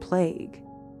of the plague.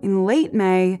 In late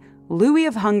May, Louis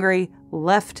of Hungary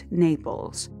left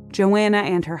Naples. Joanna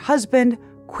and her husband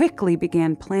quickly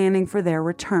began planning for their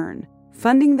return,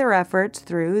 funding their efforts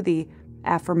through the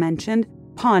aforementioned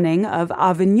pawning of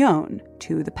Avignon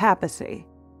to the papacy.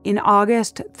 In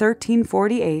August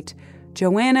 1348,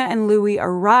 Joanna and Louis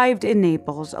arrived in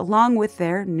Naples along with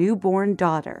their newborn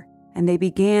daughter, and they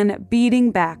began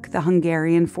beating back the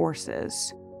Hungarian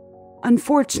forces.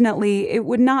 Unfortunately, it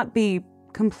would not be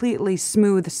completely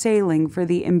smooth sailing for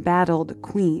the embattled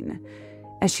queen.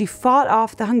 As she fought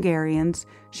off the Hungarians,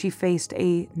 she faced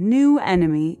a new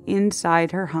enemy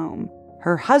inside her home,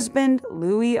 her husband,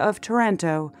 Louis of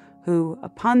Taranto, who,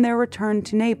 upon their return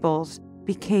to Naples,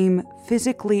 became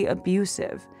physically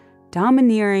abusive,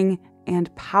 domineering,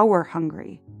 and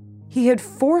power-hungry. He had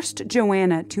forced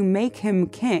Joanna to make him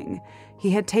king.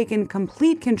 He had taken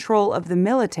complete control of the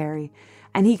military,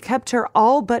 and he kept her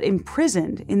all but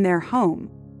imprisoned in their home.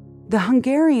 The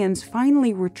Hungarians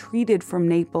finally retreated from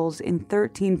Naples in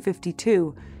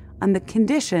 1352 on the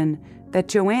condition that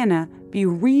Joanna be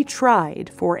retried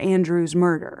for Andrew's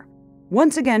murder.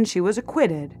 Once again, she was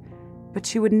acquitted, but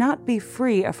she would not be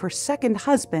free of her second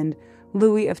husband,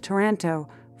 Louis of Taranto,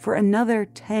 for another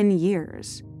 10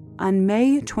 years. On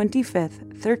May 25,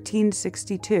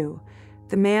 1362,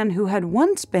 the man who had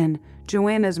once been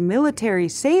Joanna's military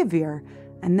savior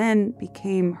and then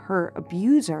became her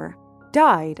abuser,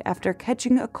 died after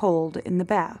catching a cold in the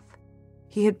bath.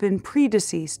 He had been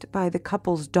predeceased by the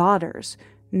couple's daughters,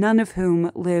 none of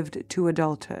whom lived to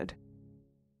adulthood.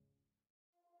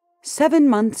 7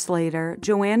 months later,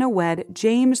 Joanna wed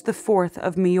James IV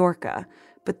of Majorca,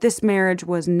 but this marriage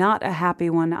was not a happy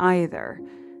one either.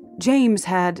 James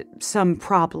had some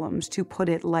problems, to put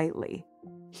it lightly.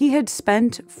 He had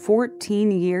spent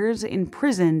 14 years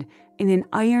imprisoned in an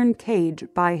iron cage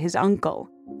by his uncle,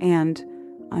 and,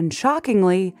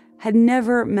 unshockingly, had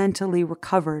never mentally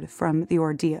recovered from the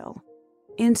ordeal.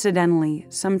 Incidentally,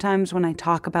 sometimes when I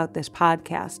talk about this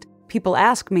podcast, people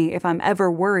ask me if I'm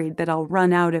ever worried that I'll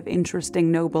run out of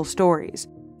interesting noble stories,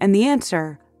 and the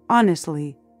answer,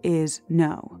 honestly, is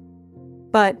no.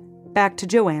 But back to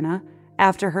Joanna.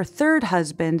 After her third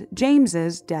husband,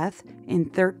 James's, death in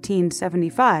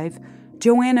 1375,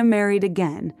 Joanna married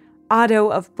again, Otto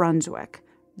of Brunswick.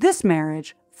 This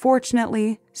marriage,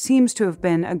 fortunately, seems to have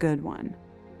been a good one.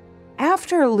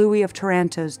 After Louis of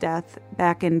Taranto's death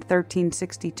back in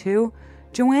 1362,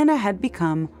 Joanna had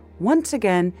become, once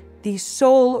again, the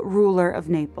sole ruler of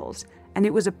Naples, and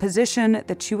it was a position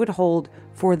that she would hold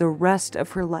for the rest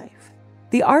of her life.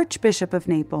 The Archbishop of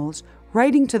Naples,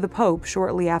 writing to the Pope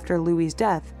shortly after Louis's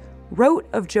death, wrote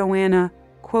of Joanna,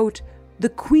 quote, "The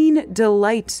Queen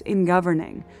delights in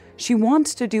governing. She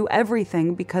wants to do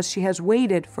everything because she has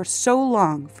waited for so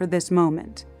long for this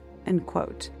moment," end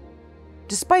quote.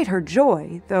 Despite her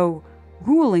joy, though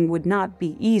ruling would not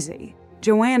be easy,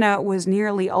 Joanna was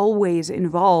nearly always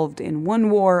involved in one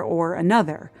war or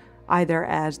another, either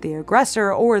as the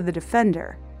aggressor or the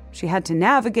defender. She had to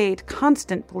navigate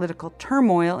constant political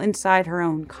turmoil inside her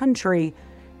own country,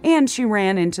 and she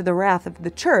ran into the wrath of the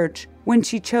church when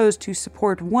she chose to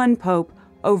support one pope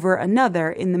over another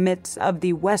in the midst of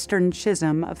the Western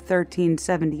Schism of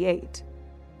 1378.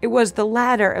 It was the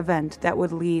latter event that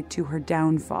would lead to her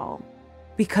downfall.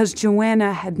 Because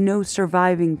Joanna had no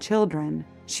surviving children,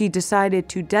 she decided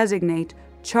to designate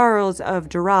Charles of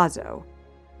Durazzo.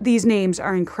 These names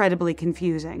are incredibly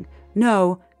confusing.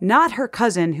 No, not her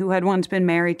cousin who had once been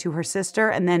married to her sister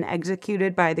and then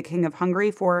executed by the King of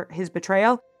Hungary for his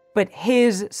betrayal, but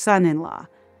his son-in-law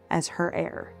as her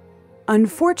heir.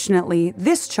 Unfortunately,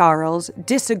 this Charles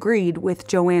disagreed with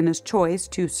Joanna's choice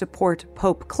to support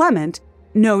Pope Clement.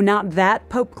 No, not that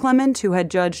Pope Clement who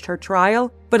had judged her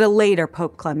trial, but a later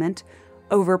Pope Clement,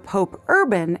 over Pope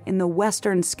Urban in the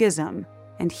Western Schism,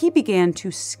 and he began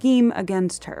to scheme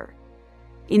against her.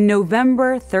 In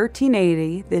November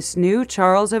 1380, this new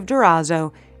Charles of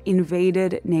Durazzo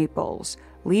invaded Naples,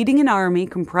 leading an army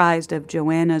comprised of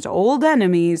Joanna's old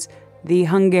enemies, the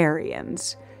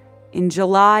Hungarians. In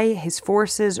July, his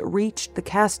forces reached the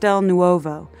Castel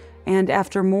Nuovo, and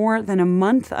after more than a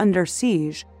month under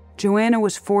siege, Joanna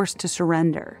was forced to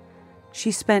surrender.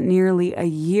 She spent nearly a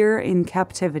year in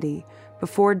captivity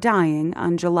before dying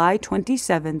on July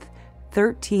 27,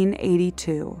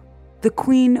 1382. The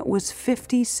queen was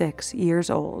 56 years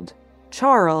old.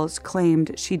 Charles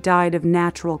claimed she died of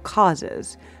natural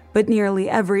causes, but nearly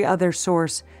every other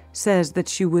source says that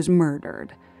she was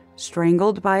murdered,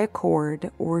 strangled by a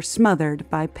cord or smothered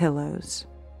by pillows.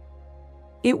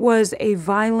 It was a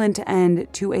violent end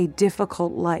to a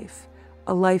difficult life,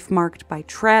 a life marked by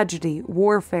tragedy,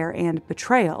 warfare, and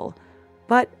betrayal,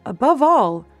 but above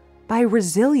all, by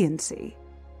resiliency.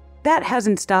 That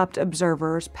hasn't stopped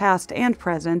observers, past and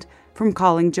present, from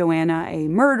calling Joanna a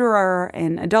murderer,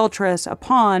 an adulteress, a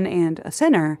pawn, and a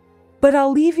sinner. But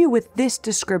I'll leave you with this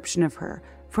description of her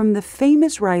from the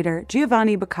famous writer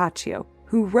Giovanni Boccaccio,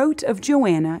 who wrote of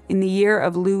Joanna in the year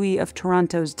of Louis of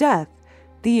Taranto's death,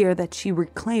 the year that she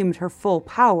reclaimed her full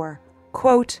power.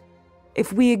 Quote,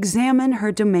 "If we examine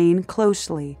her domain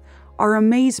closely, our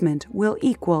amazement will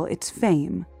equal its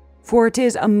fame. for it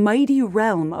is a mighty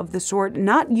realm of the sort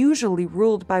not usually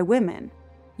ruled by women.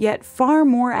 Yet far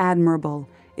more admirable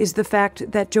is the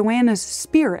fact that Joanna's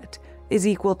spirit is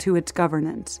equal to its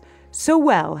governance. So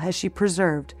well has she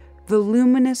preserved the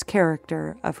luminous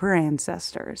character of her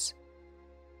ancestors.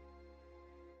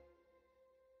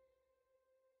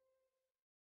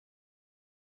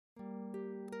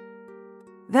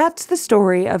 That's the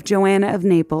story of Joanna of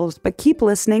Naples, but keep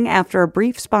listening after a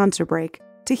brief sponsor break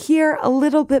to hear a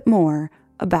little bit more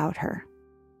about her.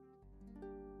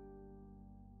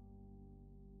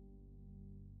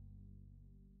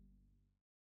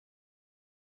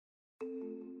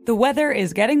 The weather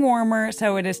is getting warmer,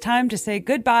 so it is time to say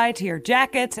goodbye to your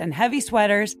jackets and heavy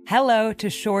sweaters. Hello to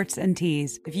shorts and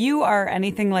tees. If you are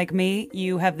anything like me,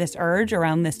 you have this urge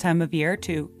around this time of year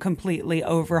to completely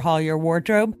overhaul your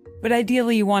wardrobe, but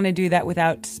ideally you want to do that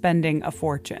without spending a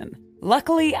fortune.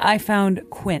 Luckily, I found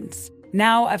Quince.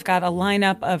 Now I've got a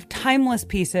lineup of timeless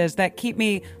pieces that keep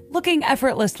me looking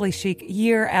effortlessly chic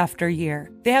year after year.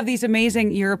 They have these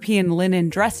amazing European linen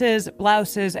dresses,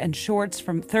 blouses, and shorts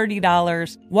from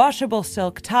 $30, washable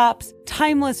silk tops,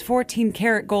 timeless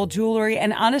 14-karat gold jewelry,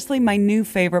 and honestly, my new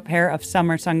favorite pair of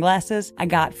summer sunglasses I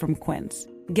got from Quince.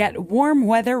 Get warm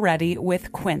weather ready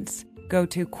with Quince. Go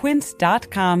to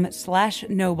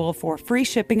quince.com/noble for free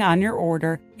shipping on your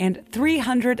order and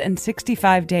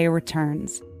 365-day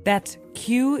returns. That's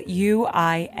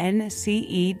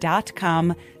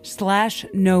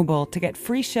QUINCE.com/noble to get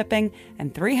free shipping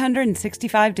and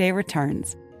 365-day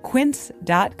returns.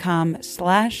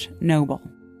 Quince.com/noble.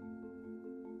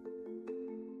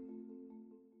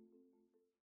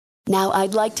 Now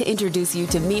I'd like to introduce you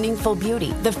to Meaningful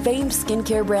Beauty, the famed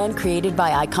skincare brand created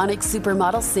by iconic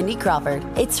supermodel Cindy Crawford.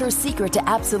 It's her secret to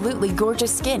absolutely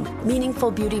gorgeous skin.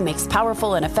 Meaningful Beauty makes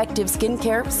powerful and effective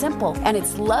skincare simple, and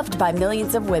it's loved by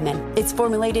millions of women. It's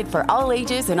formulated for all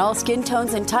ages and all skin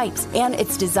tones and types, and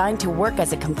it's designed to work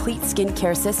as a complete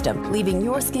skincare system, leaving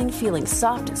your skin feeling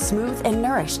soft, smooth, and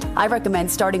nourished. I recommend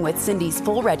starting with Cindy's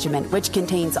full regimen, which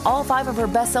contains all 5 of her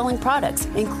best-selling products,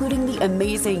 including the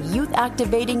amazing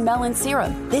youth-activating Melon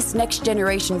Serum. This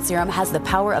next-generation serum has the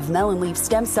power of melon leaf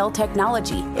stem cell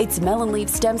technology. It's melon leaf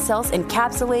stem cells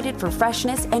encapsulated for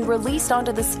freshness and released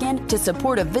onto the skin to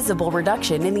support a visible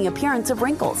reduction in the appearance of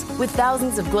wrinkles. With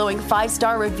thousands of glowing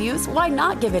 5-star reviews, why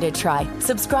not give it a try?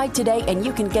 Subscribe today and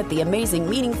you can get the amazing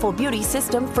Meaningful Beauty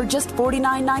system for just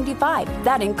 $49.95.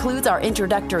 That includes our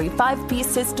introductory 5-piece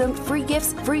system, free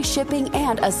gifts, free shipping,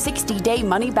 and a 60-day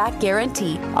money-back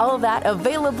guarantee. All of that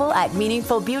available at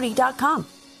meaningfulbeauty.com.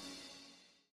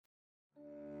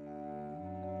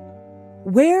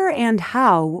 Where and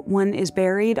how one is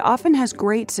buried often has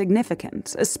great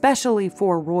significance, especially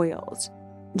for royals.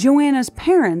 Joanna's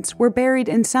parents were buried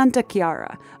in Santa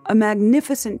Chiara, a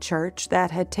magnificent church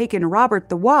that had taken Robert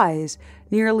the Wise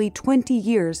nearly 20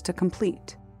 years to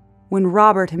complete. When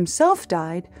Robert himself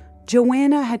died,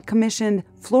 Joanna had commissioned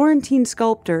Florentine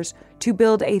sculptors to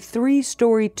build a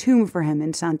 3-story tomb for him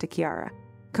in Santa Chiara,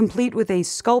 complete with a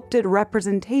sculpted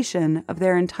representation of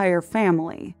their entire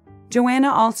family.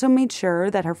 Joanna also made sure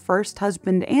that her first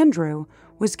husband, Andrew,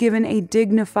 was given a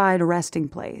dignified resting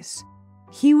place.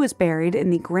 He was buried in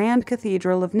the Grand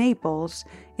Cathedral of Naples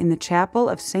in the Chapel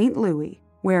of St. Louis,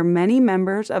 where many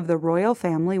members of the royal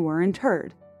family were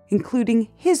interred, including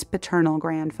his paternal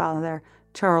grandfather,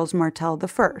 Charles Martel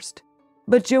I.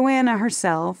 But Joanna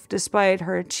herself, despite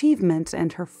her achievements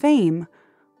and her fame,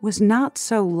 was not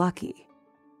so lucky.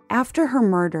 After her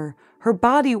murder, her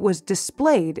body was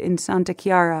displayed in Santa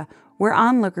Chiara, where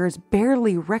onlookers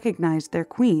barely recognized their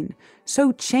queen,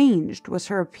 so changed was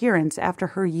her appearance after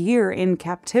her year in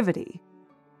captivity.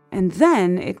 And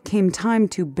then it came time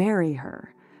to bury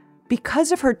her.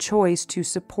 Because of her choice to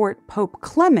support Pope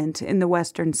Clement in the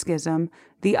Western Schism,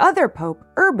 the other pope,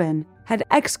 Urban, had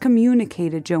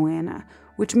excommunicated Joanna,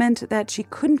 which meant that she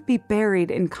couldn't be buried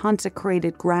in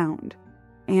consecrated ground.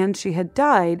 And she had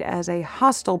died as a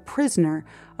hostile prisoner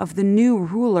of the new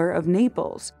ruler of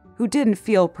Naples, who didn't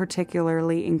feel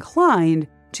particularly inclined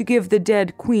to give the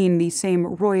dead queen the same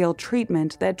royal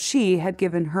treatment that she had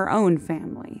given her own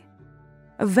family.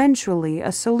 Eventually,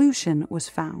 a solution was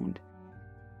found.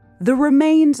 The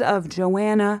remains of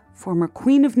Joanna, former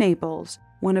Queen of Naples,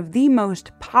 one of the most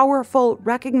powerful,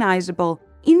 recognizable,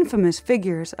 infamous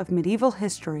figures of medieval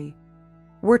history,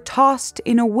 were tossed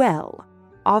in a well,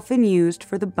 often used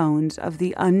for the bones of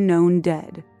the unknown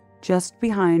dead, just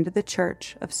behind the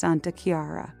church of Santa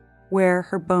Chiara, where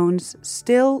her bones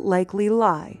still likely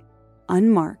lie,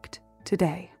 unmarked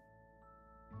today.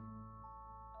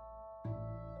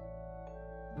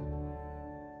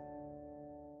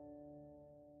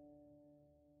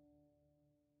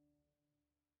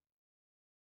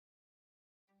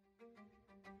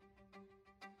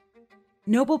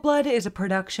 Noble Blood is a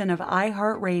production of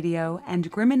iHeartRadio and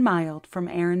Grim and Mild from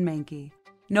Aaron Mahnke.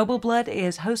 Noble Blood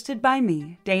is hosted by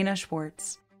me, Dana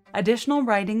Schwartz. Additional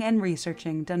writing and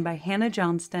researching done by Hannah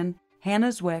Johnston, Hannah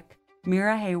Zwick,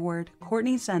 Mira Hayward,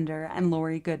 Courtney Sender, and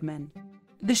Lori Goodman.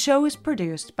 The show is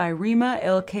produced by Rima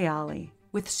Il-Kayali,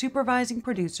 with supervising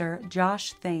producer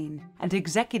Josh Thane and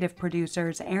executive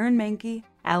producers Aaron Mahnke,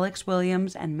 Alex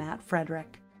Williams, and Matt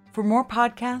Frederick. For more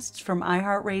podcasts from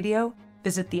iHeartRadio,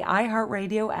 visit the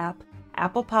iHeartRadio app,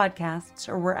 Apple Podcasts,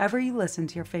 or wherever you listen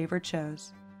to your favorite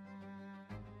shows.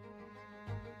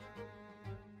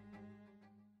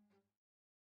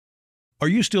 Are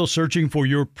you still searching for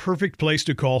your perfect place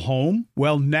to call home?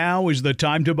 Well, now is the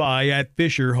time to buy at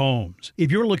Fisher Homes.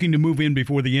 If you're looking to move in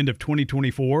before the end of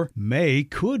 2024, May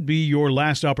could be your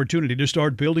last opportunity to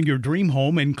start building your dream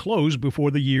home and close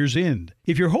before the year's end.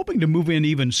 If you're hoping to move in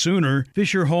even sooner,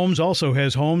 Fisher Homes also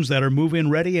has homes that are move-in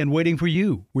ready and waiting for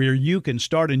you, where you can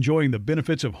start enjoying the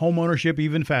benefits of homeownership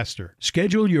even faster.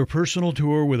 Schedule your personal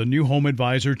tour with a new home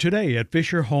advisor today at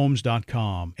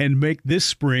FisherHomes.com and make this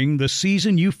spring the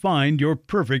season you find your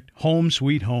perfect home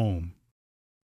sweet home.